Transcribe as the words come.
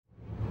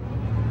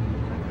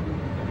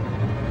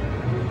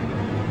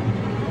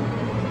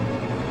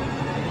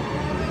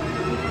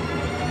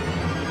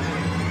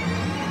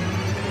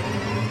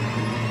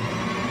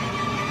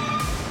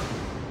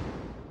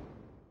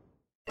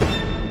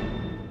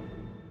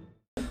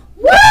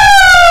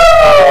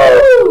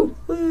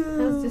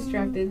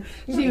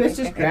distracted. She was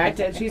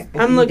distracted.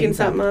 I'm looking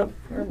something up.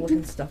 We're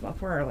looking stuff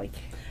up. We're like,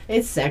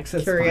 it's sex.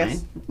 It's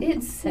Curious. fine.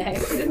 It's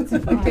sex. It's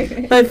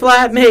fine. My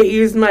flatmate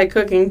used my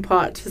cooking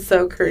pot to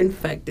soak her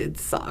infected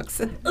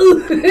socks. Oh,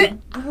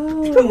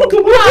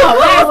 Wow,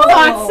 that's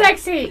not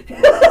sexy.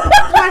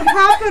 what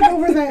happened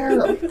over there?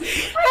 Horrible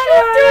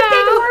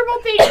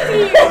things to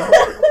you.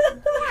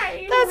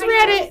 That's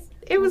Reddit.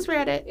 It was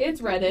Reddit.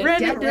 It's Reddit.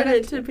 Reddit did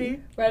it to me.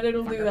 Reddit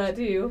will do that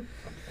to you.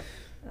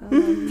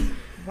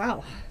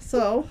 Wow.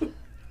 So,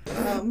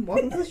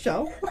 welcome to the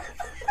show.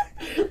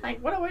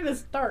 Like, what a way to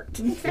start.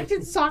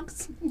 Infected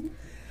socks.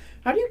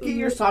 How do you get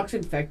your socks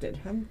infected?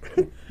 I'm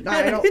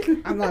not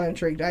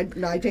intrigued.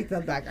 I take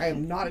that back. I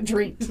am not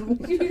intrigued.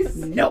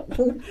 Nope.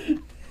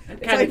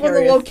 It's like when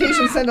the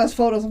location send us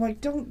photos. I'm like,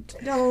 don't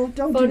do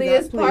that,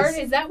 Funniest please. part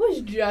is that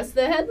was just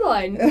the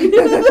headline.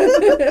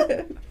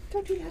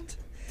 Don't do that.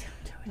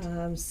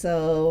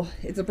 So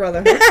it's a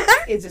brotherhood.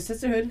 It's a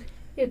sisterhood.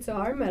 It's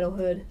our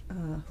metalhood.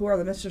 Who are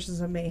the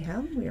Mistresses of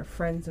Mayhem? We are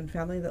friends and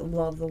family that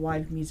love the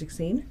live music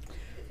scene.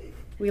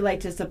 We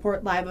like to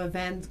support live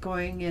events,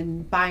 going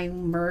and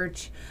buying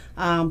merch,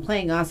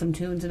 playing awesome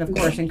tunes, and of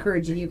course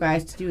encouraging you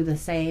guys to do the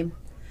same.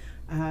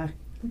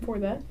 For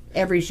that.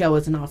 Every show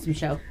is an awesome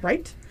show.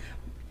 Right?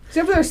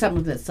 Except for there's some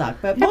of that suck,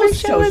 but Every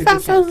most show shows is are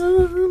good shows.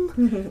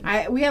 awesome.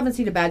 We haven't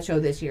seen a bad show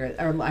this year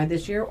or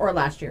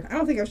last year. I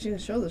don't think I've seen a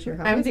show this year.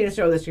 I haven't seen a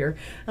show this year.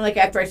 And like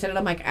after I said it,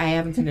 I'm like, I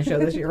haven't seen a show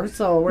this year.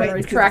 So we're Right,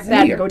 going to because track it's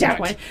that new and go year. to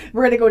Damn it.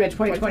 we're going to go to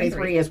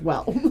 2023 as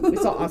well. We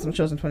saw awesome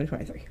shows in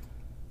 2023.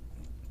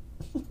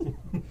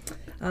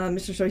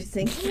 Mr. Joyce,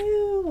 thank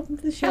you. Welcome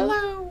to the show.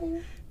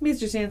 Hello.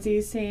 Mr. Sancy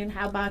is saying,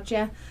 how about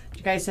ya? Did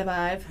you guys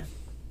survive?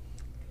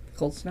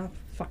 Cold snap.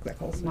 Fuck that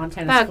cold snap.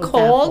 Montana's That so damn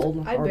cold?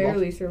 and I horrible.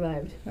 barely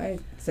survived.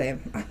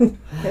 Same. It was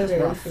Barely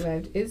rough.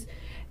 survived.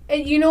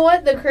 And you know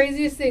what? The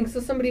craziest thing, so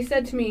somebody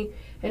said to me,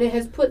 and it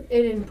has put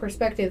it in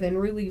perspective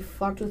and really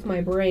fucked with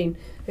my brain.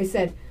 They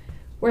said,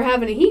 we're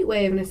having a heat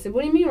wave. And I said,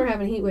 what do you mean we're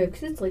having a heat wave?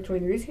 Because it's like 20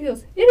 degrees. He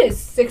goes, it is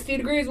 60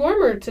 degrees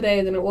warmer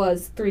today than it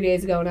was 3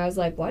 days ago. And I was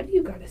like, why do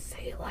you got to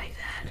say it like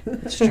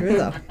that? It's true,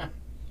 though.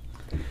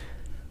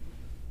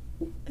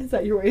 Is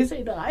that your way to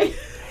say die?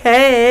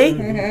 Hey.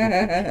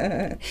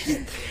 I'm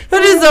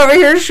just over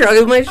here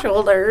shrugging my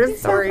shoulders.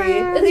 Sorry.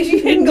 At least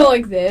you didn't go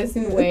like this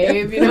and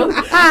wave, you know?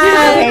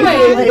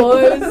 Hi. Wave,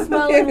 boys.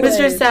 Smile and Mr.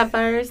 wave.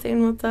 Sapphire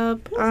saying what's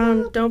up.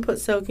 Don't put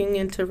soaking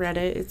into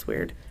Reddit. It's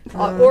weird.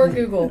 Or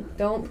Google.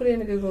 Don't put it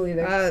into Google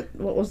either.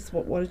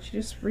 What did you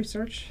just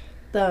research?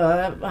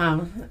 The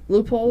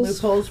Loopholes?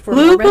 loopholes for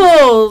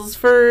Loopholes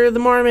for the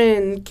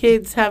Mormon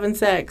kids having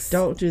sex.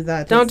 Don't do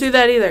that. Don't do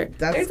that either.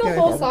 That's There's a gonna be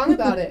whole horrible. song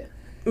about it.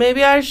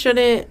 Maybe I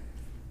shouldn't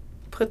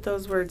put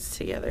those words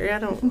together. I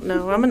don't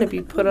know. I'm going to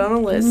be put on a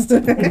list.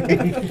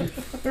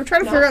 We're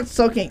trying to figure out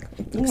soaking.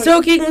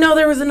 Soaking, no,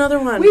 there was another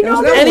one. We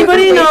know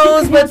Anybody there's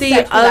knows what the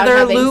sex without other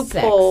having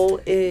loophole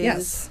is?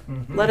 Yes.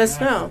 Let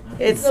us know.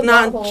 It's the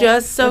not butthole.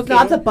 just It's soaking.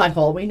 not the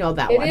butthole. We know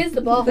that It one. is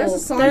the butthole. There's a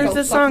song, There's called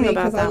a song Fuck Me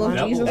about 'Cause I that Love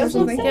one. Jesus or That's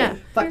what I'm something. Yeah.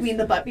 Fuck me in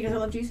the butt because I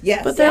love Jesus.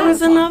 Yes. But there Yeah.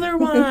 was another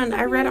one.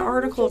 I read an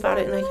article about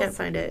it and I can't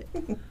find it.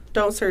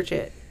 Don't search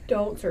it.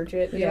 Don't search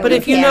it. Yeah. But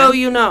if you can. know,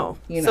 you know.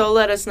 You know. So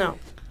let us know.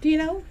 Do you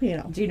know? You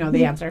know. Do you know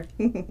the answer?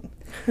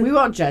 We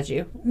won't judge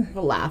you.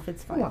 We'll laugh.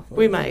 It's fine.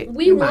 We might.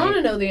 we You want might.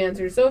 to know the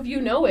answer, so if you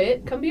know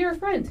it, come be our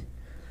friend.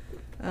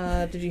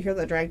 Did you hear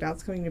that Dragged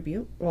Out's coming to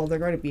Butte? Well, they're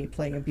going to be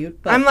playing in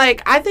Butte. But I'm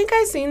like, I think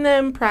I seen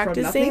them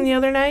practicing nothing? the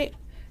other night.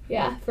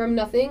 Yeah, From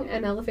Nothing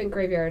and Elephant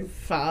Graveyard.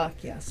 fuck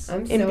yes.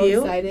 I'm In so Butte?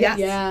 excited. Yes.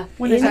 Yeah.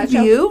 When is that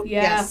show? You?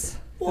 Yeah. Yes.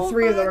 The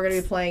three of them are going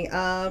to be playing.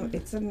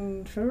 It's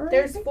in February. I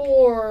There's think?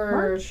 4.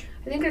 March?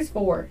 I think there's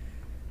 4.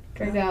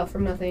 Dragged Out,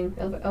 From Nothing.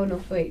 Oh,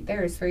 no, wait.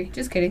 There's 3.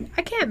 Just kidding.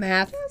 I can't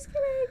math. Just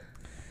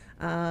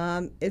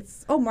kidding.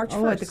 It's March 1st.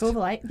 Oh, at the Cove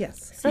Light?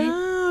 Yes.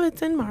 Oh,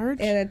 it's in March.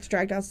 And it's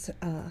Dragged Out's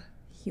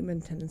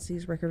Human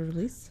Tendencies record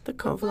release. The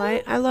Cove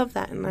Light. I love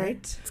that in there.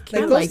 Right. I Like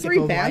those like the three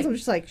Cove bands, Light. I'm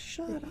just like,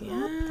 shut up.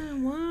 Yeah,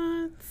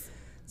 what?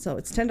 So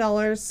it's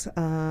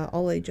 $10,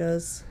 all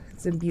ages.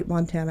 It's in Butte,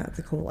 Montana at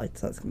the Cove Light,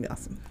 so it's going to be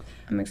awesome.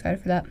 I'm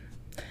excited for that.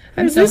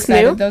 I'm so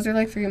excited. New? Those are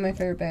like 3 of my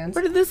favorite bands.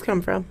 Where did this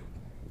come from?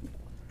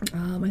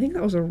 I think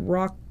that was a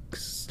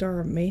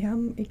Rockstar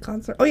Mayhem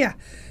concert. Oh, yeah.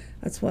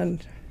 That's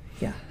when,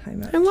 yeah, I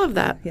met. I love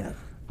that. Yeah.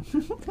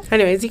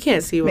 Anyways, you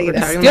can't see what Make we're it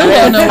a talking Still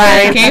about. don't know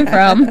where it came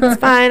from.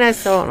 It's fine. I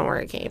still don't know where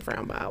it came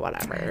from, but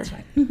whatever. So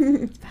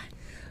we're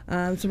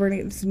going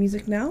to get some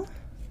music now.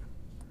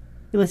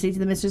 You listening to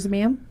the Mistresses of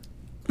Mayhem?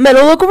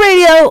 Metal Local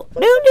Radio.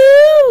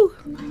 No.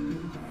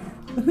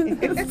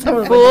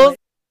 Fools.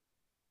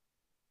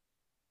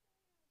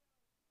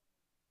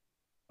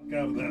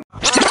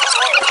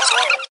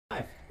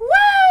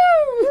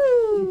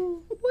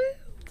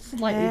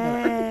 Slightly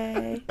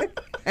Hey. better.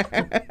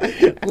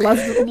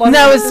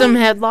 That was some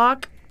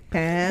headlock.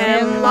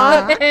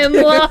 Hemlock.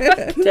 Hemlock.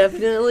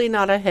 Definitely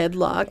not a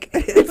headlock.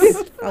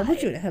 I'll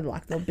put you in a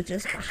headlock, though,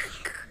 bitches.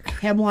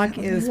 Hemlock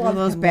is one of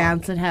those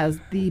bands that has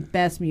the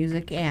best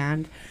music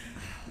and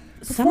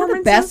some of the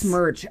Performances. best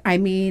merch. I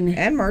mean,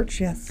 And merch,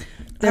 yes.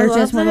 they're love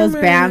just one of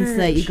their those bands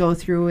that you merch. go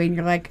through and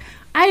you're like,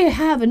 I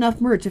have enough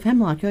merch of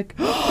Hemlock. You're like,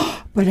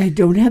 oh, but I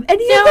don't have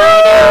any of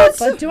those.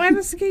 But do I have a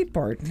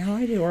skateboard? No,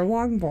 I do. Or a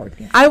longboard.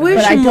 Yeah. I wish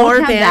But I more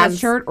don't have bands. that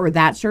shirt or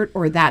that shirt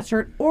or that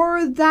shirt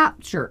or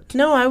that shirt.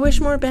 No, I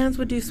wish more bands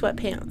would do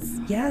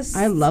sweatpants. Yes.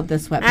 I love the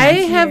sweatpants. I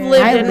have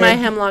lived I in my live-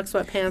 Hemlock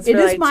sweatpants It for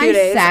is like my 2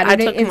 days.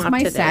 Saturday. I took them It's off my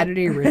today.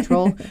 Saturday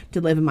ritual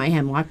to live in my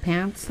Hemlock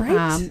pants.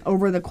 Right.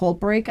 Over the cold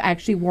break, I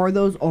actually wore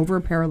those over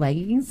a pair of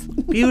leggings.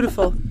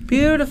 Beautiful,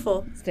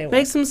 beautiful. Stay away.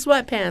 Make some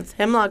sweatpants.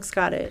 Hemlock's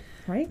got it.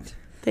 Right?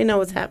 They know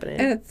what's happening.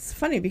 And it's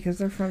funny because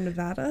they're from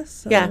Nevada.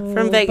 So Yeah,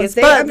 from Vegas.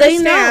 But But they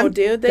know, understand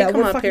dude. They that come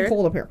we're up fucking here.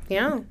 cold up here.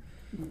 Yeah,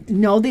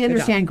 No, they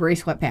understand gray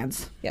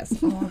sweatpants, Yes.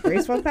 Oh, gray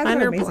sweatpants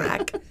mine are are amazing.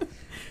 black.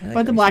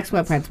 but the black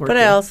sweatpants work. But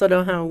I too. also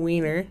don't have a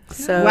wiener,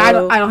 so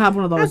Well, I don't have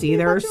one of those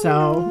either.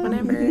 So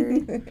whatever.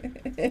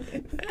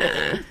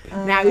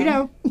 now you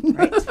know.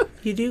 Right?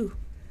 You do.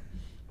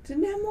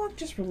 Didn't Hemlock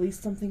just release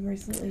something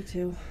recently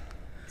too?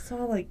 I saw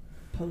like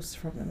posts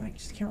from them. I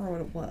just can't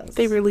remember what it was.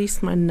 They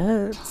released my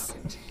nuts.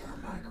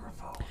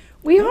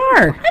 We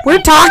are. We're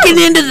talking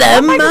into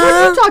them. What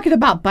are you talking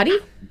about, buddy?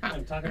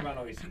 I'm talking about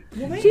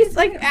OEC. She's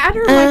like at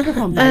her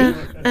microphone,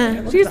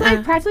 buddy. She's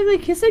like practically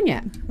kissing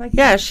it.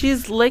 Yeah,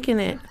 she's licking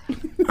it.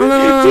 She's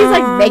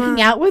like making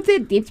out with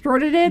it, deep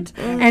throated it,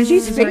 and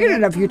she's fingered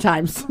it a few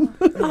times.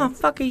 Oh,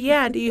 fuck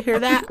yeah. Do you hear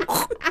that?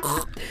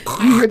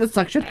 You hear the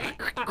suction?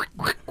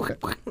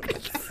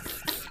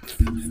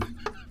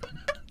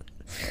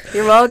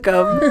 You're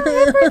welcome.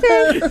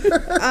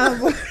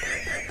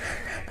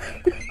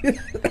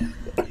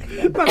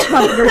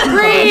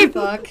 Breathe.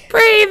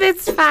 Breathe.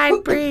 It's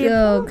fine. Breathe.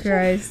 Oh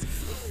Christ!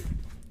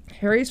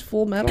 Harry's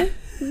Full Metal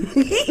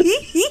Party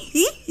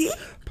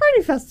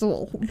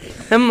Festival.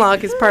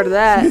 Hemlock is part of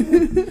that.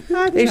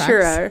 They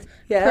sure are.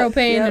 Yeah.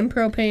 Propane Yep. and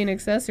propane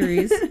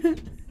accessories.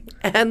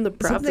 And the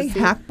Something prophecy.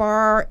 Hack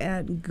Bar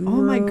and Guru.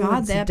 Oh my God,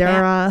 and that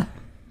Sedera.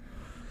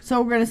 So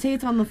we're gonna say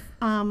it's on the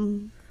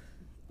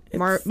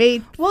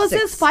May. Well, it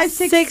says 5,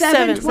 6, 6, 7,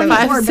 7, 24,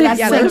 5, but 6, that's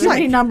yeah, like there's too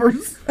many like-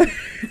 numbers.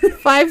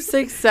 5,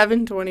 6,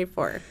 7,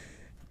 24.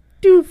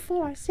 2,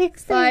 4,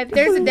 6, 5.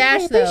 There's a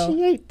dash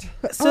though.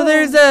 So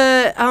there's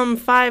a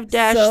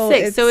 5-6.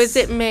 So So is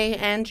it's- it May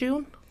and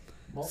June?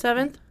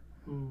 7th?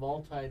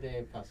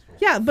 Multi-day festival.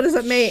 Yeah, but is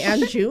it May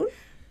and June?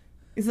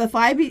 Is the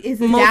 5 is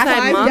the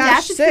Multi-month.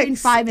 dash is between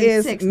 5-6 5 and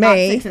is 6,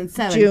 May, not 6 and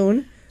 7.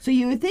 June. So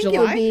you would think it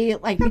July? would be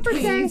like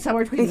between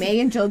somewhere between May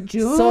and June.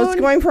 So it's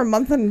going for a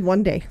month and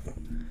 1 day.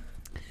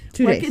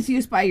 2 What days. gets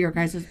used by your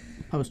guys'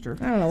 poster?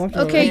 I don't know. What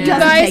Okay, It you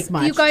doesn't guys, take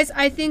much. you guys.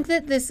 I think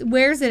that this.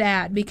 Where's it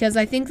at? Because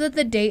I think that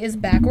the date is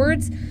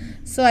backwards.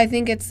 So I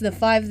think it's the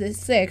 5th, the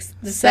 6th,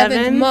 the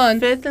 7th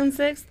month, 5th and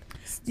 6th?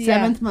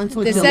 yeah, 7th month the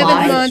was 7th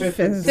July. month, Fifth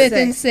 5th and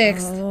and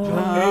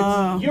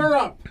 6th. It's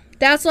Europe.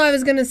 That's what I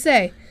was gonna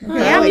say.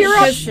 Yeah, you're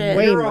up.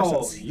 Way Euro.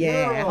 more sense.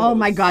 Yeah. Oh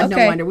my God, Okay,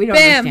 no wonder. We don't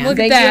bam! understand. Look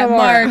Thank at you, that,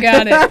 Mara. Mara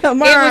got it.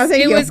 Mara,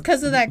 thank it you. was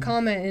because of that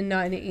comment and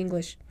not in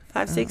English.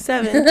 5, 6,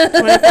 7,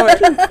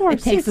 24. It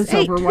takes us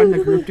over one in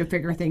the group to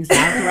figure things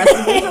out. The rest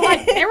of us are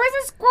like, there was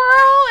a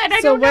squirrel and I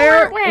So don't know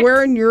where it went.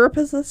 where in Europe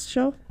is this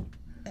show?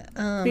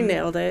 We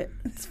nailed it.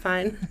 It's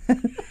fine.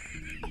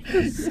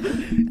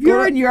 If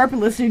you're in Europe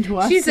and listening to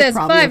us, She it's says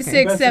probably 5, okay.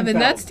 6, 7.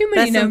 That's too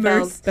many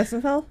numbers.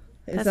 Bessenfeld?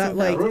 Is Bessenfeld. that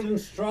like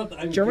Rodenstraat,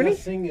 I'm Germany?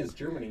 guessing, is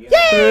Germany. Yeah.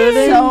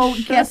 So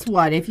guess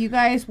what? If you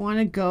guys want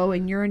to go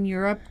and you're in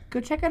Europe, go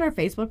check out our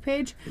Facebook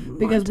page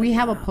because we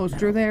have a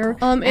poster there,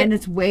 and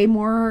it's way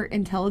more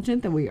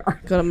intelligent than we are.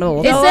 go to middle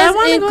of It Oh, says I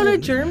want to go to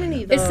inclu-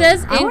 Germany, though. It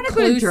says I wanna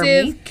go to Germany.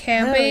 inclusive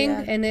camping, Oh,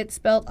 yeah. and it's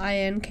spelled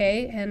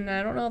INK, and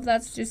I don't know if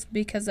that's just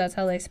because that's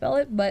how they spell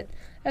it, but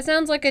that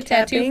sounds like a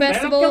tattoo Camping?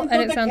 festival, Welcome and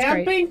to it the sounds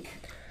great. camping.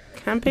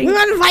 Camping. We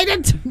got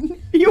invited.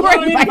 You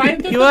are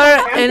invited. You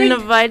are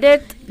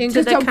invited to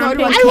Just the don't go to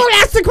camping. a I won't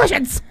ask the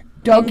questions.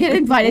 Don't get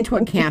invited to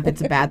a camp.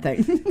 It's a bad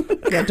thing.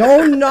 Yeah,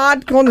 don't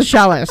not go in the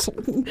showers.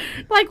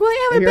 Like, well,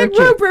 you have a You're big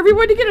cute. room for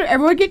everyone to get.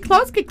 Everyone get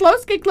close, get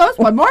close, get close.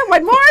 One more,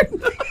 one more.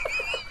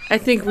 I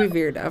think we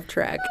veered off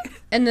track.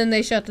 And then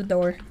they shut the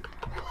door.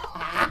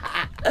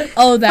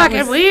 Oh, that Fucking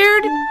was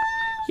weird.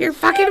 You're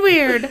fucking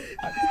weird. We're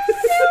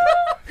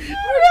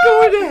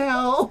going to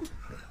hell.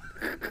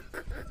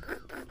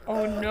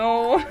 oh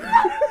no.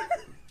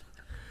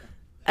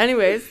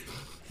 Anyways,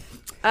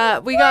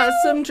 we got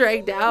some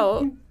dragged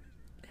out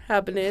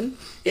happening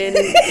in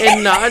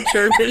not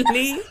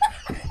Germany.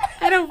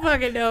 I don't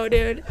fucking know,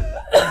 dude.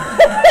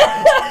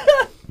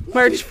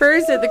 March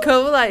 1st at the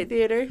Covalite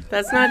Theater.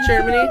 That's not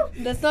Germany.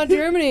 That's not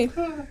Germany.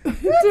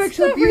 It's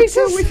actually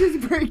beautiful, which is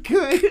very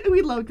good.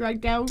 We love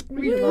dragged out.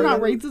 We're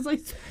not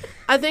racist.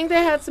 I think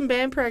they had some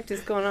band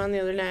practice going on the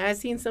other night. I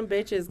seen some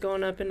bitches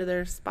going up into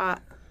their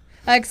spot.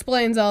 That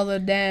explains all the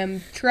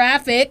damn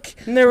traffic.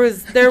 And there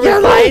was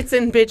lights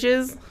and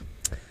bitches.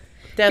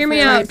 Definitely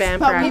me out. band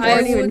But we practice.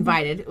 weren't even would-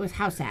 invited. It was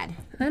how sad.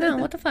 I know,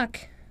 what the fuck?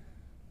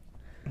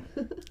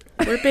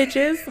 We're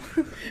bitches.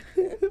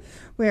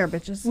 We are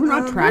bitches. We're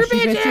not trashy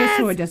bitches. bitches,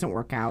 so it doesn't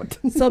work out.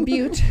 So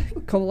Butte,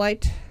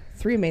 Covalite,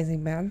 3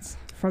 amazing bands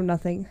from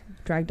nothing,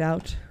 dragged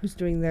out. Who's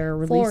doing their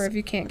 4 release? if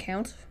you can't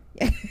count.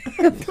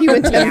 You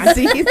and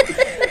Tennessee.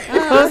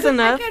 Close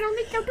enough. I can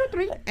only Count to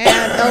 3.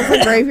 And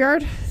Elephant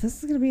Graveyard.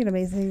 This is gonna be an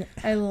amazing.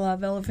 I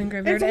love Elephant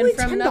Graveyard It's only and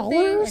From Nothing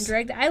 $10. and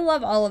Dragged. I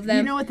love all of them.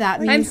 You know what that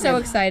means? I'm so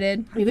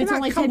excited. If it's Cannot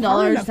only come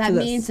hard $10, enough that to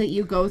this. means that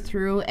you go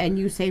through and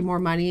you save more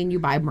money and you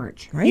buy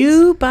merch. Right?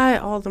 You buy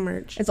all the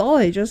merch. It's all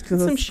ages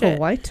because Some it's shit.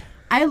 so white.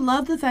 I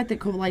love the fact that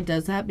Cool Light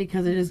does that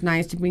because it is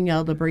nice to being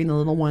able to bring the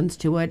little ones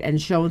to it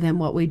and show them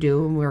what we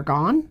do when we're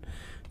gone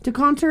to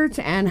concerts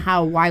and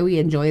why we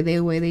enjoy the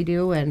way they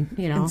do, and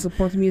And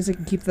support the music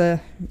and keep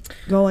the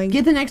going.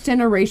 get the next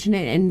generation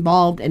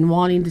involved and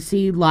wanting to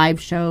see live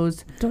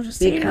shows Don't just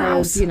stay in your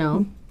house. because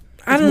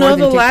I It's don't more know. than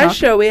The last TikTok.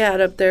 show we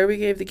had up there, we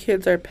gave the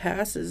kids our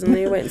passes and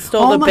they went and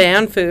stole Oh the my-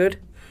 band food.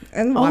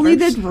 And only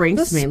waters. the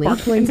drinks The mainly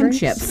sparkling and some drinks.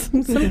 chips.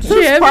 Some Just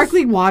chips.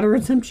 sparkling water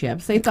and some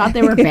chips. They thought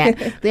they were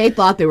bad. They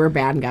thought they were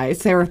bad guys.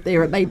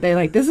 They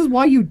like this is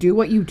why you do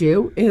what you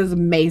do. It is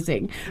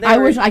amazing. I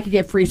wish I could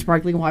get free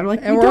sparkling water.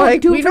 Like And we we're don't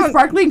like, do we it for don't-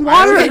 sparkling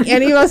I don't water. think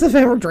any of us have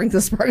ever drank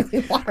the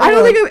sparkling water. I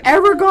don't think I've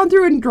ever gone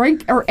through and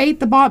drank or ate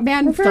the band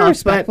We're very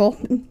stuff, but respectful.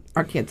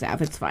 our kids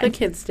have. It's The fine.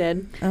 kids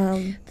did. The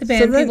so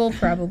band then- people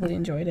probably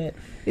enjoyed it.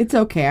 It's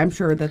okay. I'm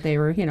sure that they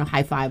were,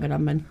 high fiving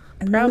them and.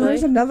 And then Probably.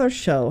 there's another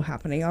show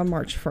happening on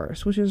March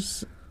 1st, which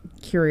is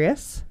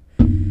curious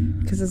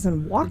because it's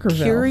in Walkerville,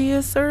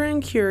 Curious or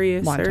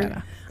incurious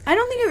Montana. I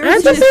don't think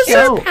I've That's ever a seen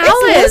a show. Palace.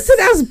 It's listed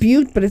as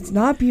Butte, but it's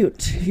not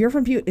Butte. If you're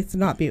from Butte, it's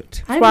not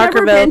Butte. I've never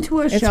Walkerville. been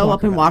to a It's show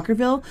up in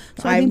Walkerville,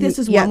 so I think this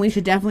is yeah. one we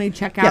should definitely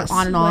check out Yes.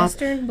 on and off.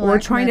 Western We're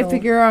black trying metal. to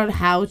figure out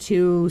how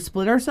to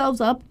split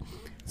ourselves up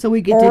so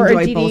we get Or to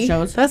a enjoy both DD.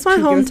 shows. That's my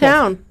She gives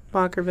hometown,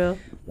 Walkerville.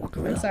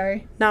 I'm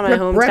sorry. Not my Rep,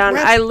 hometown.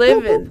 rep, I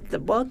live whoop, in the,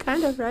 well,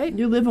 kind of, right?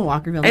 You live in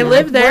Walkerville. I now.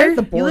 live there. Right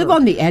at the You live border.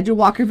 on the edge of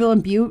Walkerville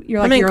and Butte. You're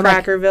like I'm in you're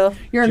Crackerville.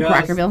 you're in Just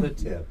Crackerville. the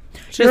tip.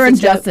 You're the in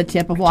tip. just the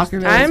tip of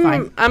Walkerville. It's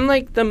fine. I'm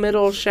like the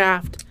middle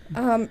shaft.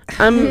 Um,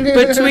 I'm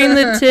between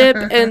the tip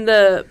and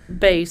the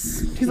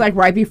base. She's like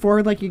right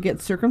before like you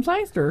get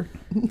circumcised, or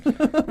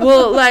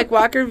Well, like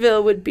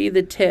Walkerville would be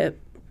the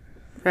tip,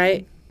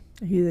 right?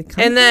 are you the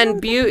country And then one?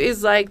 Butte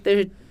is like the Are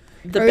you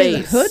the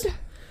base. hood?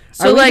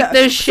 So Are we like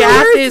the- the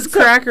shaft where's- is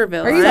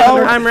Crackerville. are you the I'm,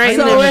 under- I'm right in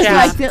so the it's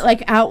shaft.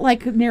 like out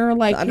like near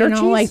like The under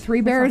like cheese? Three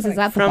Bears. Is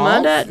that the From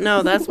balls? under?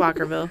 No, that's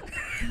Walkerville.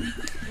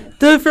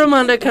 The from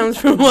under comes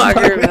from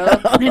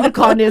Walkerville.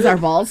 Anaconda is our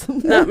balls.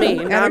 Not me.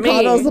 Not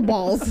Anaconda's me. the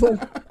balls.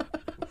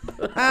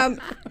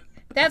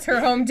 That's her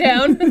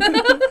hometown.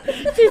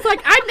 She's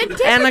like, I'm the tip of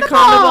the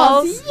Anaconda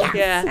balls. balls.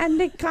 Yeah.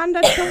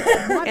 Anaconda.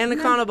 What?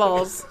 Anaconda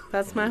balls.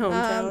 That's my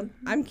hometown.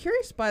 I'm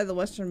curious by the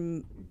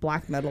Western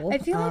black metal. I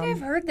feel like I've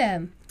heard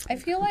them. I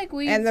feel like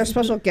we. And their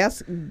special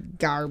guest,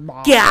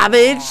 Garbage.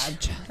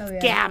 Garbage. Oh, yeah.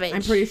 Garbage.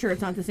 I'm pretty sure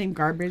it's not the same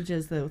garbage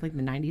as the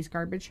 90s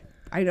garbage.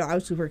 I know. I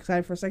was super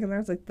excited for a second there.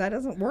 I was like, that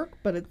doesn't work,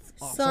 but it's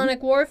awesome.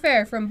 Sonic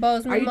Warfare from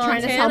Bozeman, Are you Montana.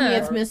 trying to tell me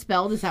it's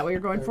misspelled? Is that what you're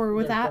going for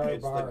with that?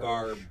 It's the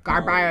garb.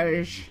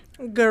 Garbage.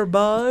 I'm Garbage.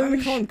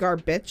 gonna call him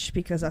Garbage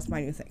because that's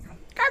my new thing.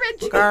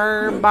 Garbage.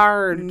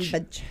 Garbage.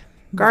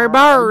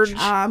 Garbage.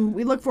 Garbage.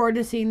 We look forward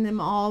to seeing them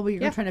all.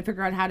 We're Yeah. trying to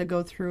figure out how to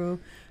go through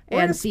We're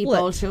gonna and see split.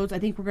 both shows. I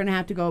think we're going to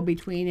have to go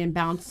between and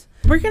bounce.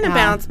 We're going to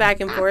bounce back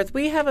and forth.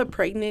 We have a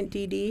pregnant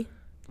DD.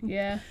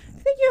 Yeah.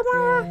 Thank you,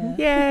 Mara.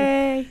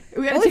 Yay.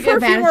 We got to Only take for a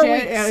few advantage more of it.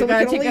 weeks, Yeah, so we got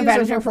we to can take only use her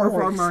advantage of it for for 4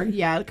 4 weeks. more.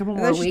 Yeah, a couple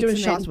And more then she's weeks. doing and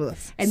shots then, with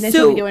us. and then So-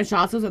 she'll be doing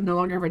shots with us, no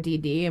longer have a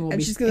DD. And we'll And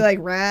be she's gonna be like,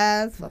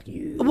 Raz, fuck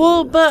you.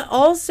 Well, but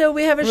also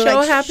we have a We're show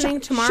like, happening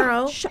shut,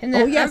 tomorrow. shut. And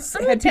then Oh, yes.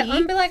 I'm Head gonna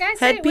PE. be like, I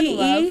say Head it with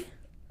love. PE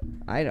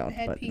I don't.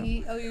 Head But no.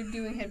 PE. Oh, you're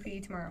doing head PE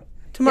tomorrow.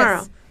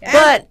 tomorrow. Yes.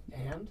 But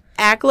And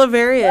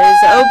Aclavaria is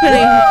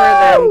opening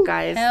for them,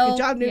 guys. Hell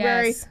job,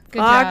 Newberry. yes. Good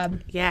Fuck job.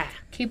 yeah.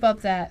 Keep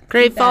up that.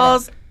 Great Keep that up.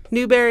 Falls,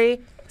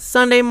 Newberry,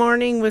 Sunday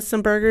morning with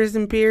some burgers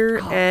and beer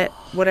at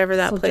whatever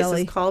that So place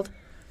jelly. is called.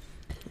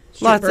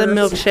 Lots of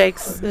burgers.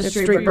 milkshakes. The It's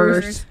street street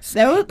burgers. burgers.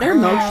 Their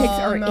milkshakes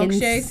are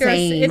Milkshakes are-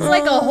 insane. It's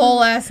like a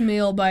whole ass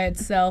meal by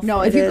itself.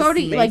 No, if It you go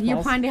is to like you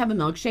Maples. plan to have a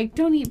milkshake,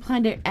 don't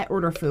plan to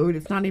order food.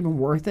 It's not even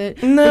worth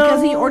it. No.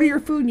 Because you order your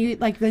food and you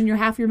eat like then you're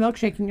half your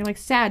milkshake and you're like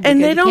sad. And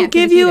because they you don't can't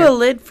give finish you eating a it.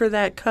 lid for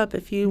that cup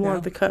if you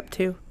want the cup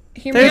too.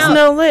 Hear me There's out.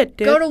 no lid,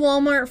 dude. Go to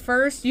Walmart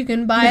first. You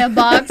can buy a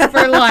box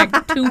for like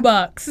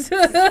 $2.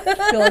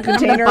 Fill a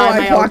container Buy while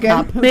my I own walk in.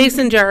 cup.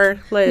 Mason jar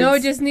lids. No,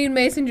 just need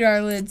mason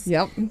jar lids.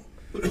 Yep.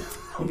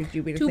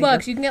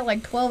 $2. You can get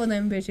like 12 of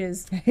them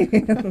bitches.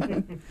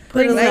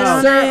 Put a lid Thanks,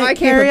 on sir. it. I came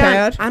Carry on.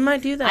 prepared. I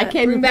might do that. I can't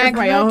Bring remember back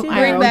my own.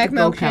 bring back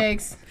to-go cup.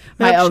 milkshakes.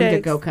 My own Milkshakes. to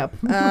go cup.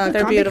 They're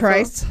Comedy beautiful.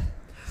 Christ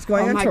is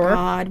going Oh on my tour.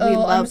 god, we Oh,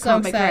 love I'm so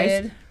Comic Christ.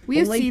 excited. We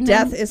have Only seen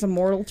Death them. is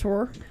Immortal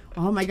tour.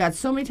 Oh my god,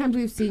 so many times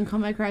we've seen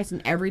Comic Christ,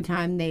 and every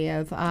time they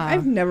have.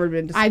 I've never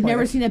been disappointed. I've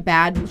never seen a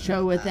bad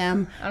show with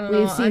them. I don't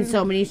We've know, seen I'm-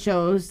 so many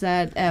shows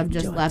that have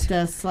just left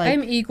us like.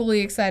 I'm equally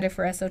excited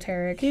for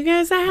Esoteric. You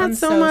guys, I had I'm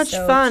so so much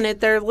stoked. fun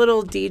at their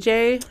little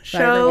DJ That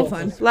show was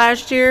fun.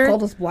 last year.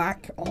 Coldest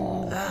Black.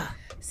 Oh,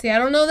 See, I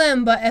don't know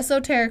them, but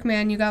Esoteric,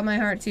 man, you got my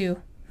heart too.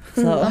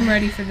 so I'm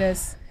ready for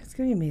this. it's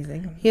gonna be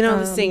amazing. You know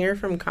the singer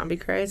from Combi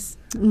Christ?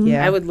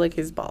 Yeah, I would lick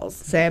his balls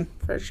Sam.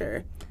 for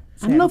sure.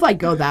 I don't know if I'd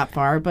go that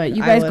far, but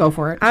you I guys would. go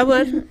for it. I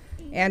would.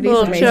 Andy's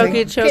Little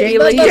amazing. choky,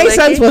 But licky,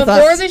 Jason's licky. with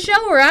Before us. the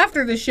show or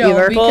after the show?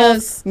 Either.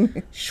 Because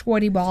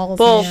sweaty balls,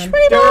 Both. man.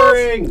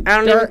 During. I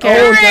don't even Dur-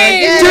 care.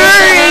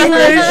 oh,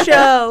 During the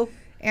show.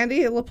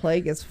 Andy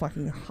LaPlague is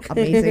fucking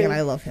amazing, and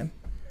I love him.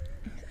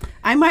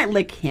 I might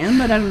lick him,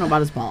 but I don't know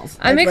about his balls.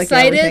 I'm I'd like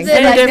excited everything.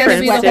 that Any it's going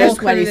to be difference? the whole There's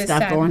sweaty crew this stuff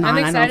time. going I'm on.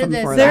 I know excited from that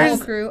before it's the that. whole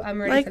crew.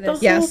 I'm ready Like for the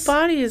this. Yes. whole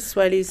body is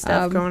sweaty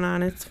stuff going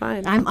on. It's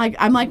fine. I'm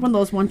like one of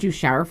those ones you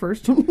shower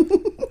first.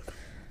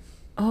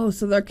 Oh,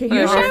 so they're kicking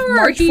You off shower or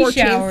March he 14th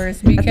showers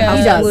at the House because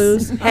of does.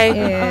 Blues Hey,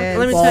 in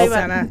let me tell you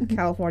what. Santa,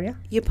 California.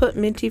 You put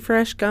minty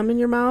fresh gum in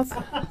your mouth,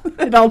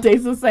 It all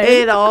tastes the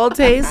same. it all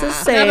tastes the not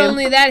same.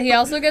 only that, he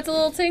also gets a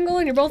little tingle,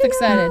 and you're both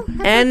excited.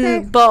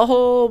 And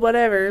butthole,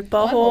 whatever.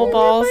 Butthole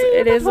balls.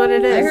 It is what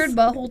it is. I heard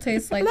butthole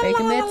tastes like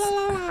bacon bits.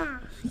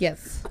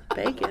 Yes.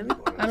 Bacon.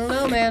 I don't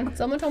know, man.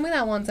 Someone told me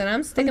that once, and I'm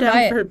I'm sticking down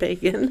by for it.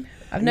 bacon.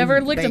 I've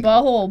never licked Bacon. a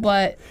butthole,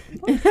 but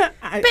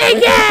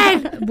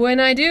Bacon!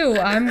 when I do,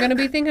 I'm gonna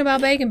be thinking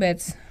about bacon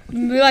bits.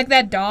 Be like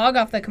that dog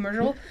off the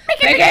commercial.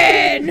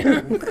 Bacon!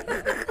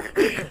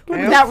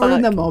 that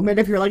ruin the moment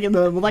if you're like in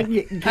the like.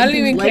 I don't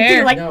even like, care.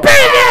 You're like, No.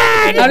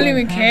 I don't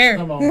even That's care.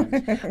 the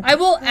moment. I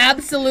will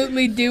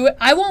absolutely do it.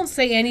 I won't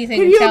say anything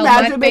Can you until my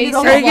imagine making face a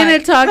is Are you gonna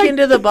like, talk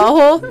into the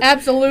butthole?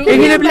 absolutely.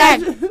 You're gonna be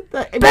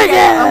like, a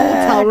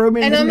hotel room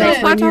in And the I'm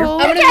next gonna, 1 year. I'm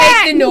gonna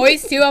make the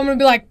noise too. I'm gonna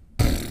be like,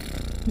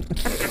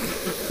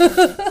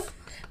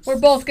 we're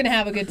both gonna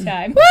have a good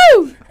time.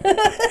 woo!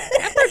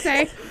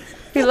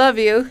 We love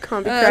you,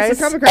 Combi So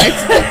Christ. Comic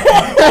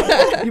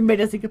Christ. You made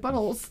us think of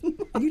buttholes.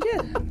 You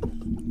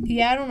did.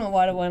 Yeah, I don't know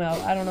why it went out.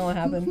 I don't know what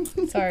happened.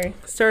 Sorry.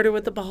 Started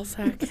with the ball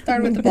sack.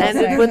 Started with the ball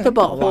Ended sack. with the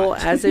butthole,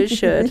 as it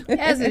should.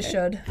 As it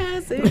should.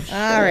 As it should.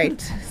 All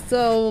right.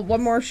 So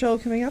one more show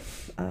coming up.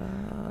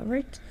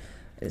 Right.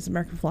 Is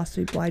American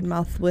Philosophy Blind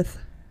Mouth with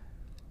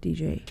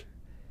DJ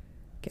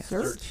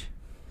Guest.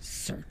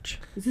 Search.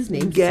 Is his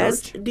name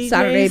Guest Search? DJ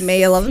Saturday,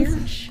 May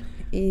 11th.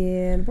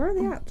 And where are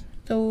they at?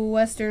 The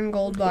Western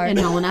Gold Bar. And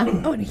Helena.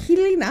 Oh, in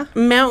Helena.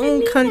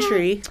 Mountain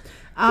Country.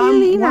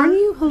 Warn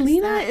you,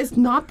 Helena is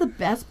not the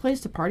best place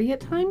to party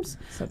at times.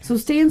 So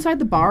stay inside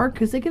the bar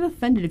because they get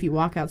offended if you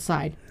walk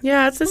outside.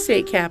 Yeah, it's the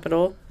state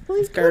capital. Well,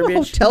 you It's go to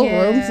garbage. hotel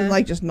rooms Yeah. and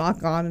like just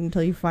knock on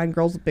until you find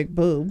girls with big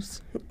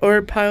boobs.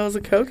 Or piles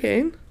of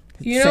cocaine.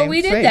 You know, Same,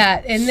 we did same.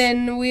 that. And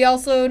then we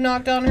also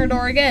knocked on her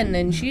door again,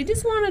 and she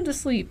just wanted to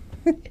sleep.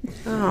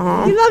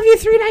 Aww. We love you,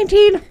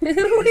 319.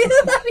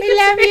 We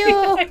love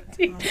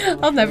you.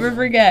 I'll never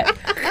forget.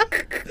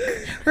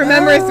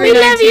 Remember We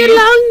love 319? you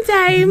long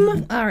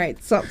time. All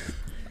right, so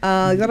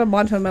go to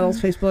Montana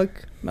Metal's Facebook,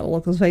 Metal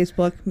Locals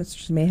Facebook,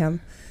 Mistresses Mayhem.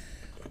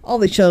 All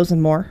the shows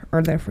and more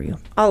are there for you.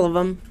 All of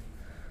them.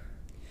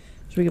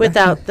 Should we get back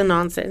Without the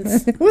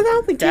nonsense. to-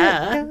 without the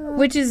Duh.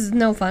 Which is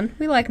no fun.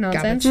 We like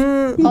nonsense.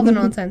 Mm, All the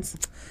nonsense.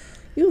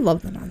 You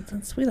love the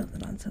nonsense. We love the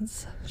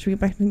nonsense. Should we get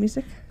back to the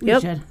music?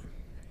 Yep. We should.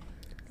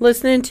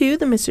 Listening to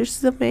the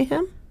Mistresses of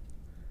Mayhem.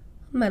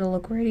 Metal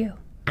Look Radio.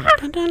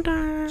 Dun, dun,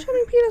 dun. Show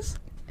me penis.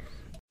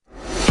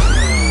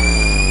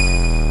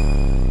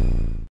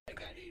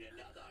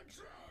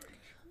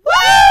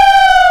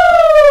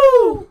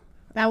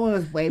 That one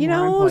was way You more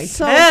on know, point.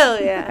 so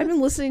Hell yeah. I've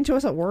been listening to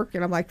us at work,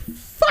 and I'm like,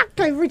 fuck,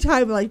 every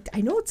time. Like,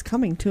 I know it's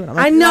coming too. And I'm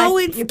I like, know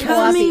Like, it's you pull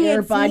out the coming.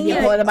 it's earbud, you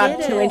me, pull it I about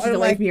did 2 it. inches I'm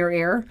away like- from your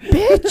ear.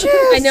 bitches.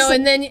 I know,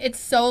 and then it's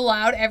so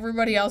loud,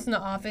 everybody else in the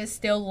office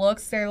still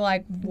looks. They're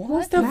like,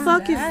 What the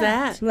fuck is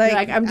that? You're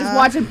like, I'm just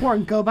watching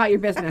porn. Go about your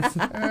business.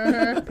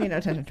 Pay no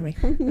attention to me.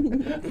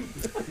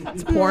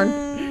 It's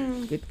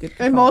porn. Good.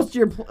 And most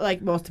your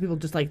most people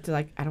just like to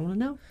I don't want to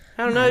know.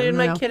 I don't know, I dude. don't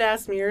My know. kid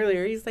asked me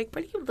earlier. He's like,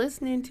 "What are you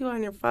listening to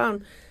on your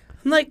phone?"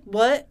 I'm like,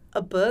 "What?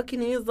 A book?"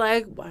 And he's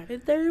like, "Why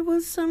did there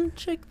was some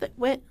chick that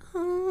went?"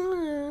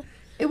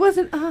 It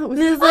wasn't. It was.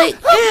 And he's like,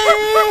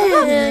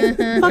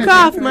 "Fuck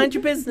off, mind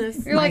your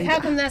business." You're like, how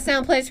come that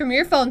sound plays from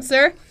your phone,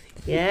 sir?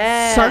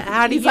 Yeah. Sir,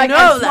 How do He's you like, know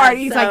I'm that? smart.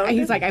 He's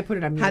sound? like, I put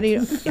it on mute. How do you?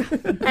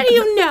 How do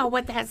you know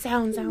what that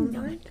sound sounds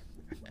like?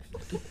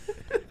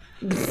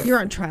 You're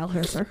on trial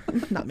here, sir.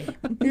 Not me.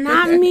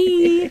 Not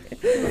me. I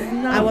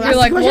will You're ask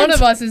like, questions. one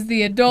of us is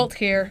the adult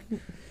here,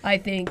 I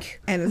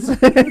think. And it's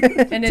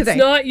And it's Today.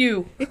 not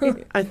you.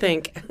 I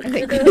think. I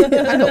think.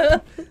 I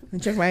hope.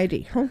 And check my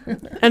ID.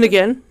 And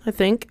again, I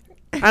think.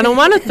 I don't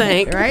want to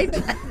think. Right?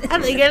 I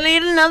think I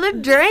need another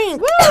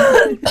drink.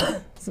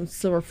 Some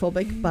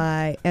Silverphobic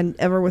by and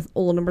ever with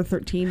Ola number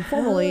 13,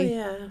 formerly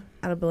yeah.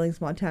 out of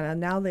Billings, Montana.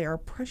 Now they are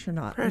Pressure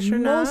Knot. Pressure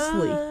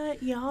mostly.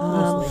 Not,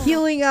 y'all.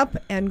 Healing up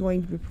and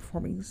going to be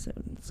performing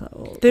soon.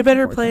 So They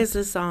better looking forward play to us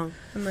this song.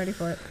 I'm ready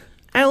for it.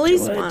 At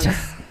least it. once.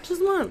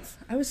 Just once.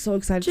 that. I was so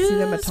excited to see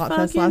them at Just Tot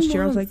Fest fucking last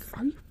year. I was like, once.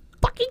 are you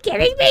fucking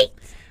kidding me?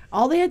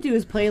 All they had to do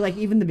is play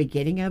even the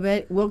beginning of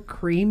it. Will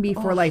cream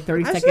before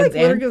 30 I was seconds like,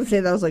 we were in, going to say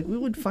that. I was like, we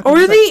would fucking. Or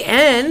suck. the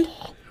end.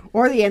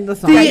 or the end of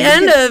the song. The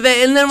end of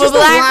it. And then we'll Just be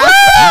the like,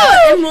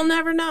 last- "Woo!" And we'll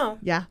never know.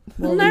 Yeah.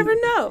 We'll never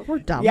know. We're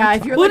dumb. Yeah,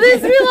 if you're We'll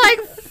like, just be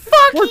like,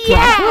 fuck we're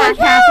yeah. drunk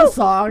for half the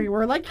song,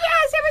 we're like,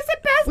 yes, it was the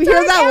best We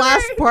hear that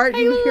last part.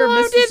 You hear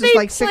Mistresses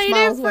like 6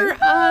 miles away.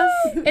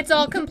 It's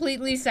all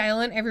completely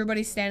silent.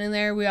 Everybody's standing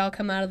there. We all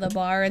come out of the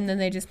bar, and then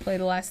they just play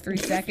the last 3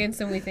 seconds,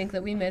 and we think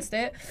that we missed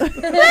it.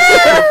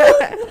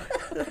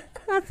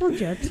 That's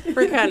legit.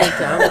 We're kind of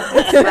dumb.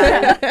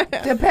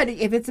 Depending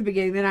if it's the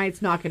beginning of the night,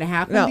 it's not going to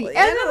happen. No, The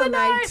end of the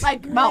night,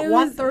 like about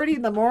 1:30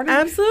 in the morning.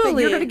 Absolutely. then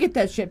you're going to get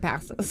that shit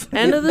past us.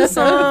 End of the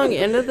song,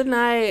 end of the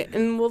night,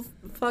 and we'll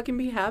fucking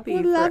be happy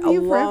We for love a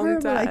you long forever.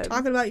 We're time. like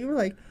talking about you. We're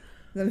like,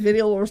 the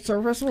video will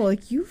surface. We're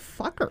like, you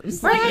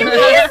fuckers. Right, give me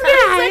a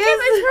second.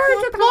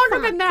 It's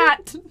longer than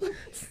that.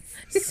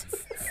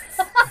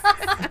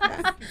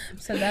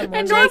 So that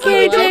And more normally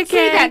JK, we don't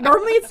say JK. that.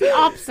 Normally it's the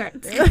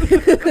opposite.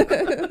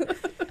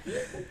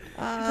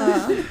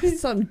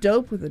 Some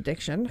dope with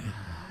addiction.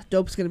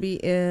 Dope's going to be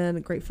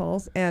in Great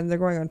Falls, and they're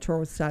going on tour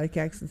with Static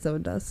X and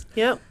Seven Dust.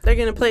 Yep, they're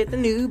gonna play at the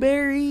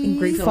Newberry. In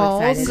Great So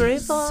Falls. excited.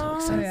 Great So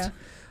Falls. Oh, yeah.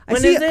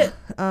 When is it?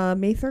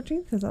 May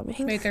 13th? Is that what it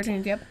is? May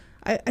 13th, yep.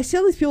 I see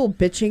all these people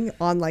bitching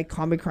on like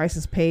Comic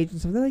Crisis page and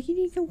stuff. They're like, you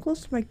need to come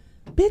close to my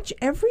bitch.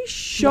 Every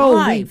show we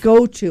Live.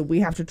 go to,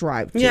 we have to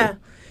drive to. Yeah,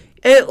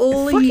 at Fucking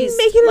least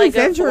make it an like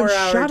adventure a and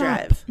 4-hour shut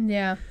drive. up.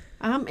 Yeah.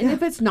 And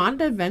if it's not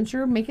an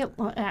adventure, make it,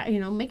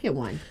 make it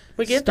one.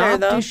 We get Stop,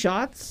 there though. do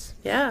shots.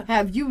 Yeah.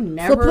 Have you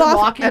never Flip-flop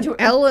walked and into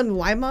L and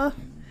Lima.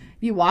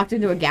 you walked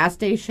into a gas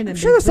station and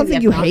I'm sure there's been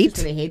something you obnoxious hate.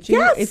 and they hate you?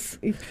 Yes.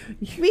 You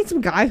meet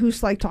some guy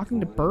who's like talking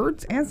to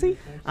birds, Ansi.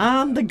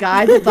 The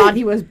guy that thought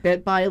he was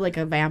bit by like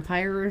a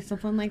vampire or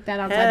something like that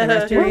outside the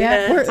restaurant.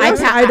 Yeah. Where, that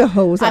was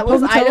Idaho. Was that I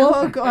was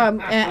Pocatello? Idaho,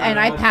 and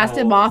I passed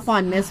him off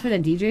on Misfit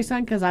and DJ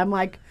Son because I'm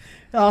like,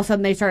 all of a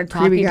sudden they started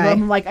talking Creepy to guy.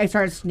 him. I'm like, I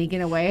started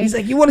sneaking away. He's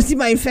like, you want to see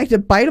my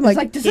infected bite? I'm He's like,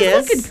 like, does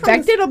Yes. this look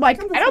infected? I'm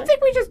like, I don't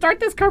think we should start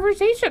this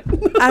conversation.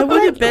 I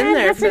would have been yeah,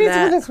 there yes, for it is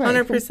that. this way.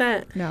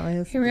 100%. no, it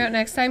is. Hear me out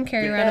next time.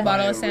 Carry around a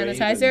bottle of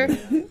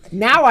sanitizer,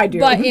 Now I do.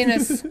 but in a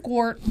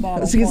squirt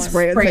bottle. So you can form.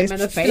 spray it Spray in him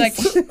the in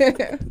face. the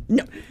face.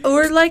 Like,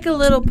 Or like a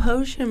little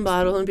potion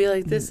bottle and be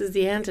like, this is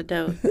the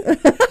antidote.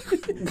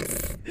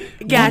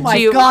 Got Oh my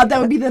you. god, that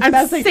would be the I'm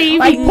best thing. saving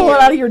Like pull you.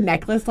 it out of your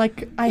necklace.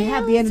 Like I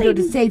have the antidote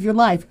to save your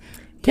life.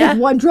 Take Yeah.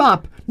 1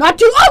 drop, not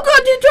 2. Oh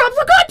god, 2 drops.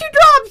 Oh god, 2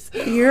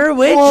 drops. You're a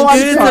witch, Oh, I'm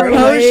dude. sorry. The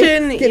potion.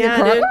 Get in the Yeah,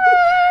 car.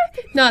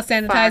 dude. not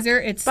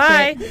sanitizer. It's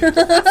Bye. spit.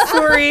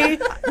 Sorry.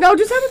 No,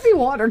 just have it be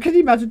water. Can you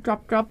imagine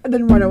drop, and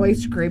then run away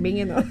screaming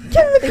and Get in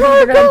the thinking car.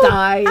 they're gonna Go.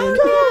 die? And,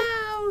 Go.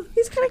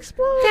 He's gonna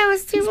explode. That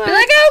was too Be much.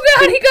 like, oh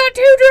god, he got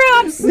 2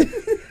 drops. 2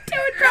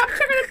 drops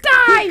are gonna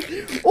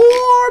die,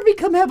 or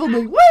become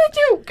heavenly. What did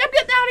you? I'm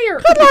getting out of here.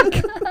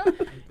 Good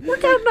luck. We're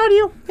counting on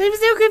you. I'm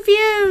so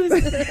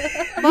confused.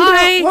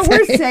 Bye. What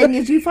we're saying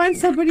is, you find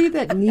somebody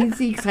that needs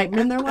the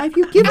excitement in their life,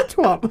 you give it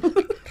to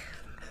them.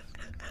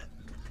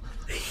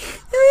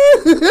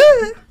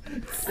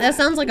 That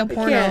sounds like a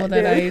porno can't,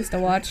 that I dude. used to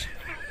watch.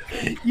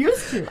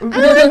 Used to.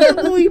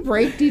 Will we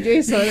break DJ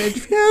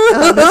Sonage?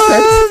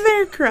 Oh,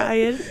 they're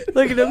crying.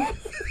 Look at them.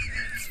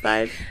 It's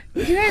fine.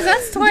 You guys,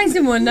 that's twice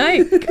in one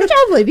night. Good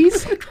job,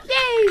 ladies.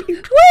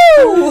 Yay!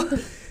 Woo!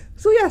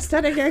 So yeah,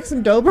 Static X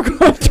and Dope are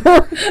going on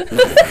tour.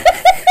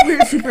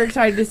 We're super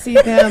excited to see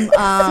them.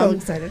 So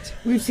excited.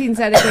 We've seen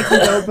Static X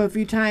and Dope a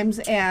few times,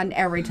 and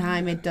every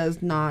time it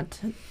does not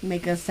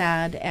make us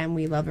sad, and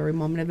we love every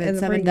moment of it. And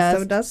Seven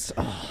Seven Dust.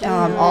 Dust.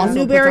 Oh. Also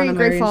Newberry, puts on a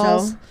Great Marion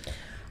Falls. show.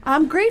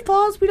 Great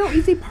Falls, we don't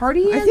usually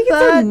party I in, think it's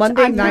but a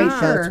Monday I'm night,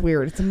 not though. sure. It's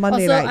weird. It's a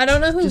Monday Also, night. I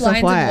don't know who Just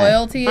Lines FYI. of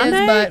Loyalty is,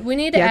 Monday? but we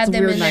need to Yeah, it's add a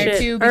them weird in there night.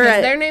 too All because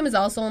right. their name is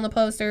also on the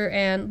poster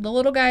and the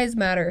little guys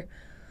matter.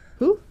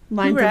 Who?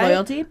 Lines Right. of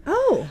Loyalty.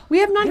 Oh. We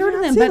have not I heard have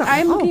of not them, seen but them.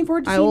 I'm Oh, looking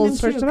forward to I seeing will them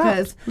search too, them out.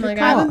 because Oh my it's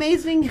God.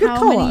 amazing Good how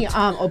call many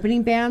out.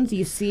 opening bands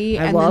you see,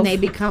 I and love- then they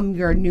become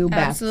your new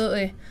best.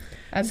 Absolutely.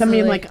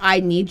 Somebody Absolutely. like, I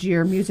need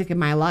your music in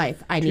my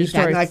life. I need that.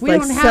 story. And they're like, we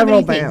Like don't have several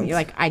anything. bands. You're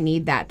like, I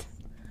need that.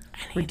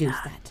 Reduce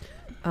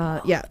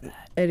that. Yeah,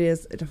 it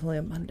is definitely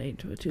a Monday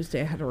to a Tuesday.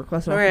 I had to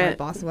request it off my Alright.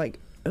 boss. I'm like,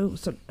 oh.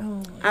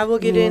 I will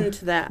get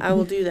into that. I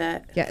will do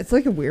that. Yeah, it's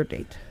like a weird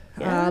date.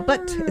 Yeah.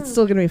 But it's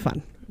still going to be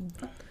fun.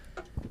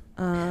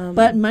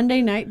 But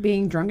Monday night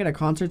being drunk at a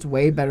concert's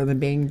way better than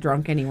being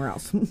drunk anywhere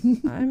else.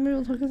 I'm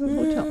able to look at the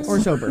hotels. Or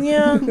sober.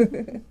 Yeah.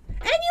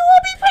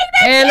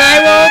 And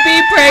I won't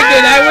be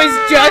pregnant. I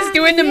was just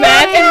doing the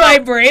math in my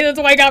brain. That's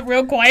why I got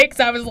real quiet because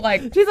I was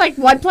like, She's like,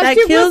 1 plus That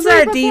 2 kills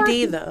plus our 3 before.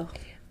 DD though.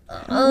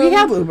 We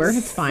have Uber.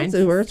 It's fine. It's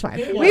Uber, it's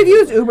fine. We've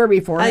used Uber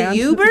before. A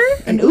Uber?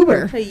 An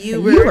Uber. A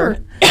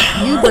Uber.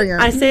 You bring her.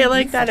 I say it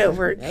like that at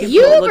work.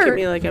 People look at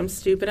me like I'm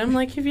stupid. I'm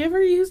like, have you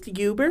ever used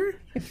Uber?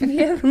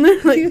 yeah. And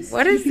they're like,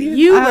 what is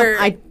Uber?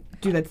 I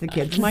do that to the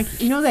kids. I'm like,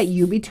 you know that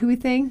Ubi-Tui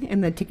thing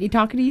and the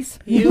ticky-tockities?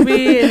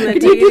 Ubi and the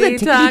Could you do the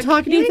tickety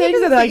talk. ticky-tockity thing?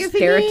 And they like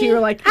stare at you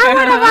like, I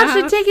want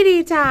to watch the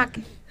tickety talk.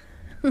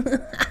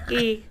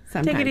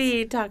 Sometimes.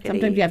 Tickety talkity.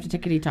 Sometimes you have to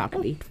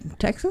tickety-tockity.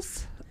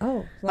 Texas?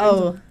 Oh.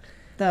 Oh,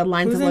 the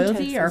lines Who's of in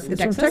loyalty are Texas? from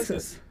It's Texas. from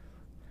Texas.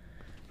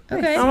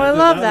 Okay. Oh, I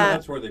love that.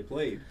 That's where they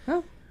played.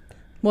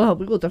 Well,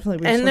 we will definitely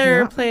be And searching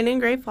they're it out. playing in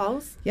Great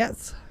Falls.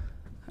 Yes.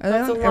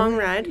 That's a long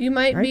ride. You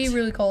might be Right.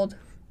 really cold.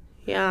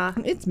 Yeah.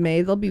 It's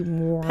May. They'll be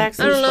warm. Pack I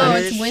some don't know.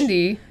 sweaters. It's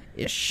windy.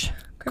 Ish.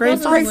 Great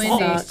Falls is Falls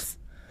windy. sucks.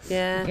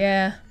 Yeah.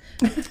 Yeah.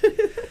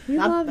 We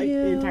Not love like you.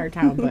 the entire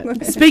town,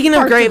 but Speaking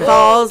of Great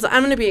Falls,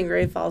 I'm gonna be in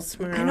Great Falls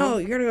tomorrow. I know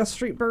you're gonna go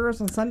Street Burgers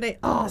on Sunday.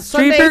 Oh,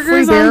 Street Sunday,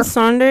 burgers free beer. on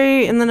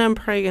Sunday, and then I'm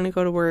probably gonna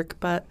go to work,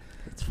 but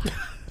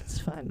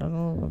It's fine.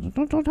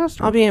 Don't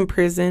test I'll be in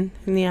prison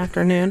in the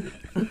afternoon.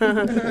 In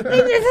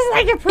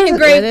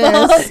Great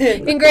Falls.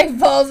 In Great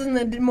Falls in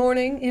the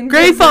morning. In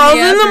Great Falls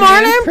in the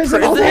morning, Prison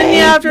prison all in the day.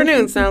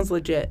 afternoon. Sounds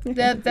legit.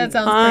 That sounds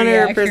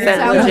 100% pretty accurate. sounds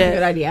like a legit.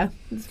 good idea.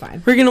 It's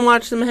fine. We're gonna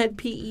watch some Head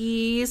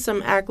PE,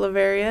 some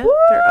Aclavaria.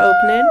 They're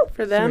opening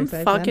for them.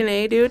 excited, Fucking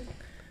A, dude.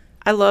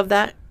 I love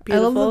that.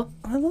 Beautiful.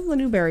 I love the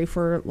Newberry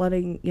for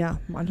letting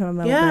Montana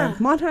Metal Yeah. Band.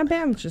 Montana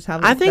bands just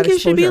have. I think that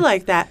it should be exposure.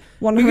 like that.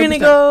 100%. You're gonna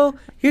go.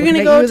 You're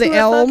Looking gonna at go you, to the a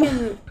Elm.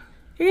 fucking.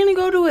 You're gonna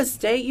go to a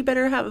state. You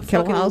better have a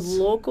Kettle fucking House.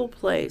 local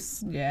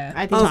place. Yeah.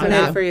 I think Open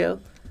so. it for you.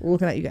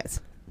 Looking at you guys.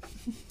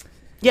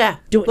 Yeah.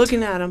 Do it.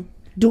 Looking at them.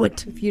 Do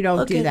it. If you don't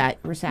Okay. do that,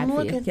 we're sad I'm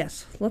for you. looking.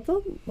 Yes. Let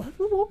the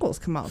locals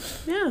come out.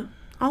 Yeah.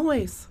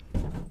 Always.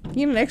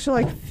 You need an extra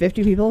like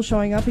 50 people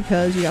showing up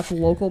because you got the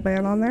local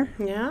band on there.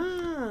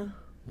 Yeah.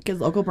 Because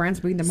local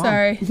brands bring them on.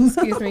 Sorry.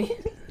 Excuse me.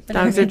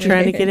 Dogs are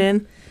trying to get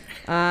in.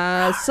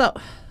 So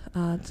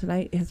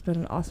tonight has been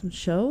an awesome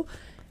show,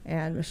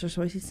 and Mr.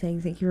 Swayze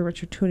saying thank you very much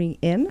for tuning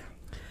in.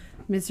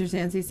 Mr.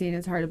 Sansi saying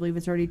it's hard to believe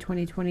it's already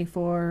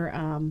 2024.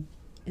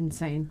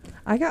 Insane.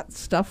 I got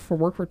stuff for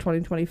work for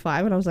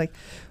 2025, and I was like,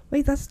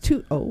 wait, that's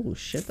two. Oh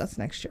shit, that's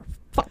next year.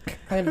 Fuck,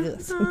 I gotta do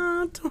this.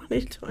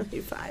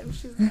 2025.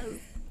 She says.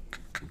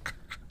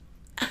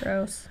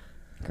 Gross.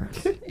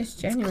 It's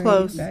January,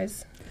 close. you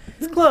guys.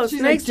 It's close.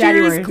 She's Next like year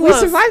January. is We close.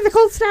 survived the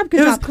cold snap.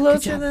 Good It was job. Good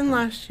closer job. than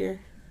last year.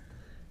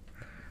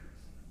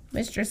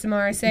 Mistress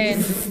Amara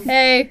saying,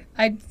 hey,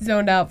 I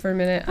zoned out for a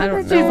minute. I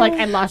don't She's know. like,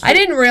 I lost you. I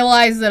didn't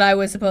realize that I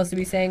was supposed to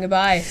be saying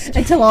goodbye.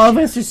 Until all of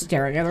us are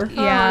staring at her.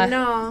 Yeah. Oh,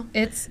 no.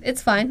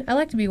 It's fine. I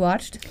like to be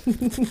watched.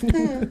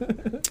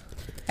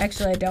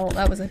 Actually, I don't.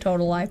 That was a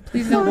total lie.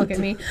 Please don't look at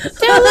me.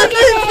 Don't look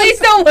at me. Please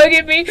don't look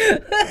at me.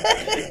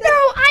 No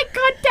eye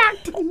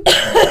contact.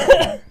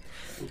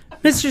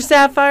 Mr.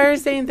 Sapphire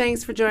saying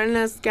thanks for joining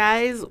us,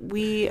 guys.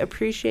 We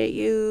appreciate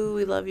you.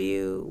 We love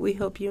you. We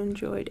hope you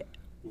enjoyed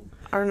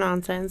our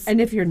nonsense.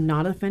 And if you're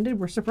not offended,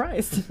 we're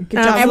surprised. Good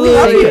job. And we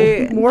love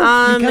Absolutely. you. More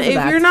because of if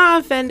that. you're not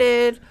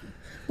offended,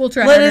 We'll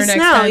try let harder us next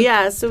know. time.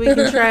 Yeah, so we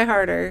can try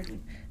harder.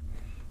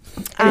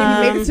 And if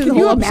you made it through the Can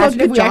you whole episode, imagine if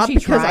good we job. actually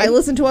Because I tried?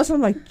 listened to us and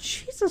I'm like,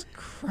 Jesus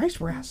Christ,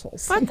 we're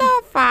assholes. What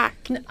the fuck?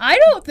 I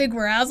don't think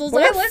we're assholes.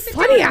 We're I listen to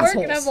funny it at work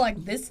and assholes. I'm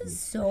like, this is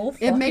so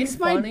fucking It makes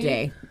my funny.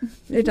 day.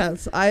 It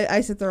does.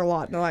 I sit there a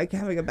lot and I'm like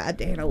having a bad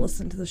day and I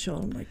listen to the show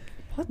and I'm like,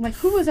 what? I'm like,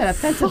 who was that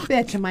offensive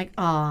bitch? I'm like,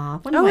 aw,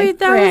 one of Oh, my wait,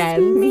 that friends.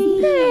 was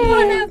me.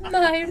 One of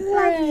my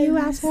friends. You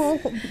asshole.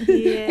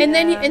 Yeah. And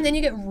then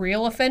you get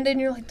real offended and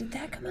you're like, did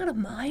that come out of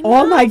my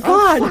Oh mouth? my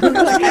god!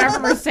 Like, I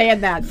remember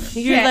saying that.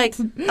 You're Shit. like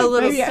a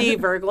little Maybe I- C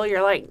Virgil.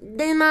 You're like,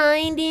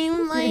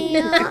 demanding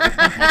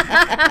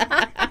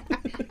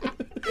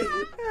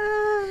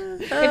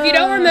If you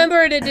don't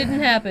remember it, it didn't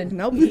happen.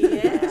 Nope.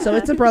 Yeah. So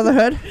it's a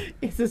brotherhood.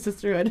 It's a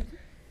sisterhood.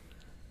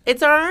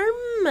 It's our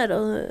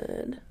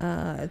metalhood.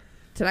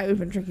 Tonight we've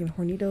been drinking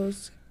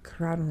Hornitos,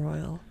 Crown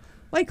Royal,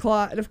 White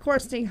Claw, and of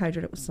course staying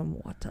hydrated with some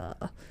water.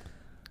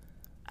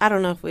 I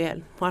don't know if we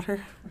had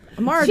water.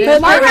 Amara She-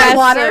 did. Mara The had rest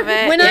water. of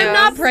it, When it I'm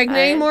not was pregnant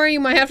fine. anymore, you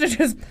might have to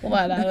just pull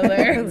that out of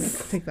there.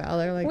 Take that out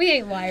there. Like, We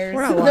ain't liars.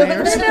 we're not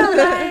liars.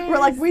 We're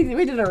like, we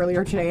did it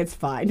earlier today. It's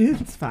fine.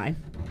 It's fine.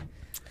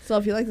 So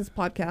if you like this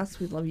podcast,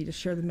 we'd love you to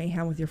share the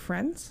Mayhem with your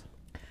friends.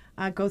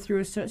 Go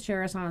through,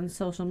 share us on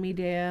social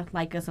media,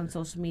 like us on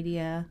social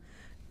media.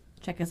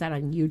 Check us out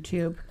on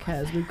YouTube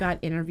because we've got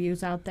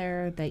interviews out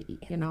there that,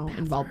 you know,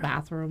 involve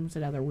bathrooms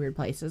and other weird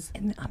places.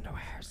 In the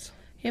underwears.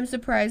 I'm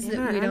surprised Yeah,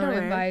 that we don't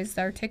underwear. advise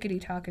our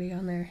tickety-tockety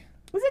on there.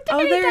 Was it Oh,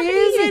 there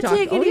is a Oh,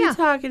 yeah.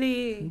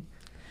 tickety-tockety.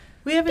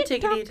 We have a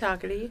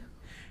tickety-tockety.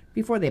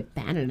 Before they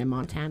banned it in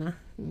Montana.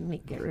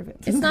 Get rid of it.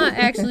 It's not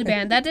actually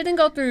banned. That didn't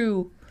go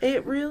through.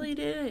 It really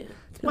did.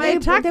 They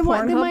attacked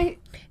Pornhub.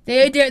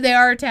 They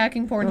are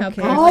attacking Pornhub.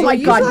 Okay. currently. Oh my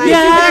you god. guys-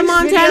 Yeah,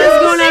 Montana's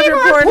going after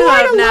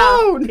Pornhub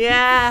now. alone.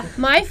 Yeah.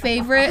 My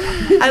favorite.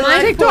 I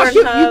like TikTok, Pornhub.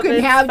 you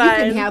It's can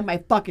fine. have my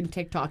fucking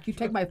TikTok. You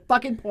take my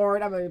fucking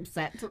porn, I'm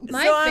upset.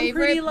 My So I'm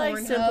favorite pretty, like,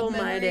 Pornhub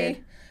simple-minded.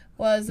 memory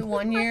was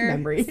one year.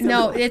 Memory.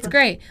 No, it's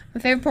great. My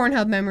favorite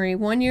Pornhub memory.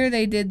 One year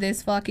they did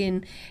this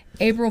fucking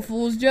April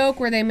Fool's joke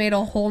where they made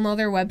a whole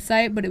nother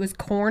website, but it was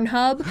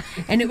Cornhub,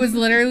 and it was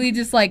literally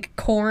just like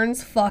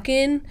corns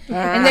fucking,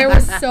 and there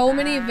was so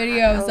many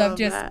videos love of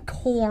just that.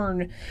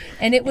 corn,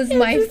 and it was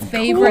my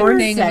favorite corn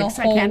thing in the sex.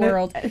 I whole can't-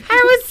 world.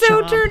 I was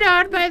so turned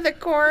on by the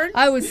corn.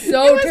 I was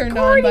so turned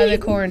on by the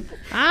corn.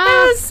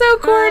 That was so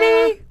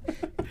corny.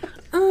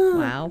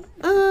 Wow.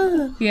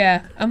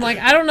 Yeah, I'm like,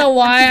 I don't know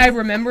why I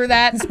remember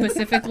that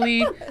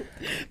specifically.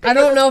 I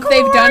don't know if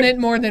they've done it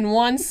more than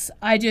once.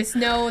 I just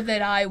know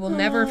that I will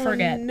never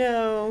forget.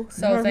 No.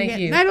 So thank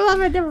you.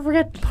 9/11, never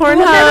forget.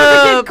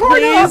 Pornhub,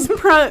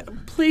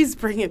 please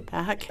bring it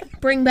back.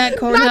 Bring back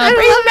Cornhub.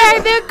 Bring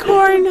back the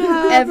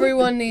Cornhub.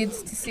 Everyone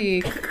needs to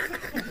see.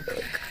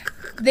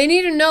 They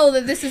need to know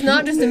that this is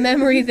not just a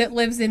memory that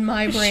lives in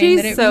my brain.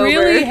 She's that it sober.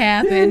 really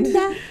happened.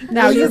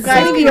 Now you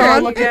guys Cindy can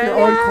on? look at your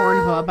own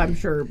Pornhub, I'm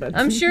sure. But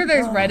I'm sure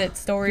there's Reddit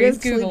stories.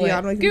 Good Google sleepy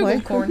on when it. you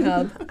Google play.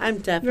 Cornhub. I'm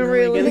definitely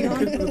Really?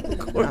 going to Google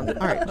corn.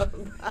 All right.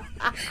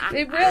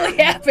 It really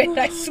happened,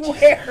 I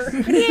swear.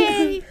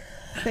 Yay!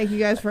 Thank you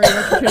guys very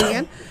much for tuning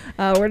in.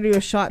 We're going to do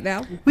a shot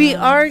now. We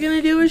are going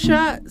to do a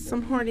shot.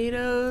 Some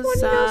Hornitos,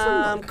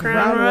 some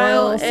Crown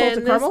Royal, salted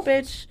and caramel?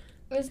 this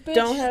This bitch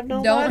Don't have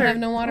no don't water. have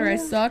no water. I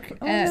suck at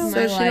bitch, my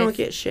so she don't life.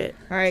 get shit.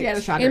 All right. She had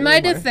a shot In at my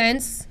water.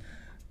 defense,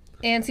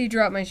 Ancy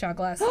dropped my shot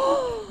glass.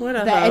 What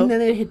a That, hoe. and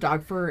then it hit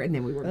dog fur, and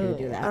then we weren't going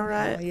to do that. All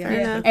right, yeah. fair Yeah.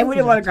 enough. And we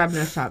didn't want to grab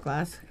another shot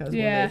glass.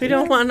 Yeah. We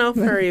don't want no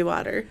furry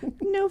water.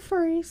 No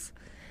furries.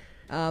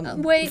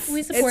 Wait,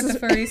 we support the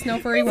furries. No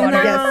furry No,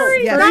 water.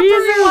 Yes.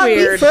 furries are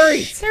weird.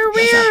 Furries. They're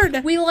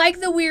weird. We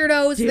like the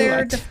weirdos. Do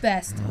They're it. the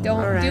best.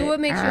 Don't All right. do what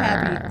makes you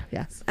happy.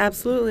 Yes.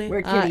 Absolutely. We're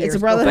It's kitty a ears,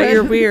 brotherhood. But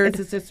you're weird. It's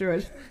a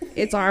sisterhood.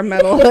 It's our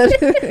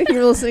metalhood.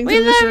 You're listening to We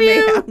love Mr.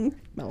 you. Mayhem.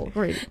 No,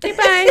 great.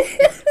 Goodbye.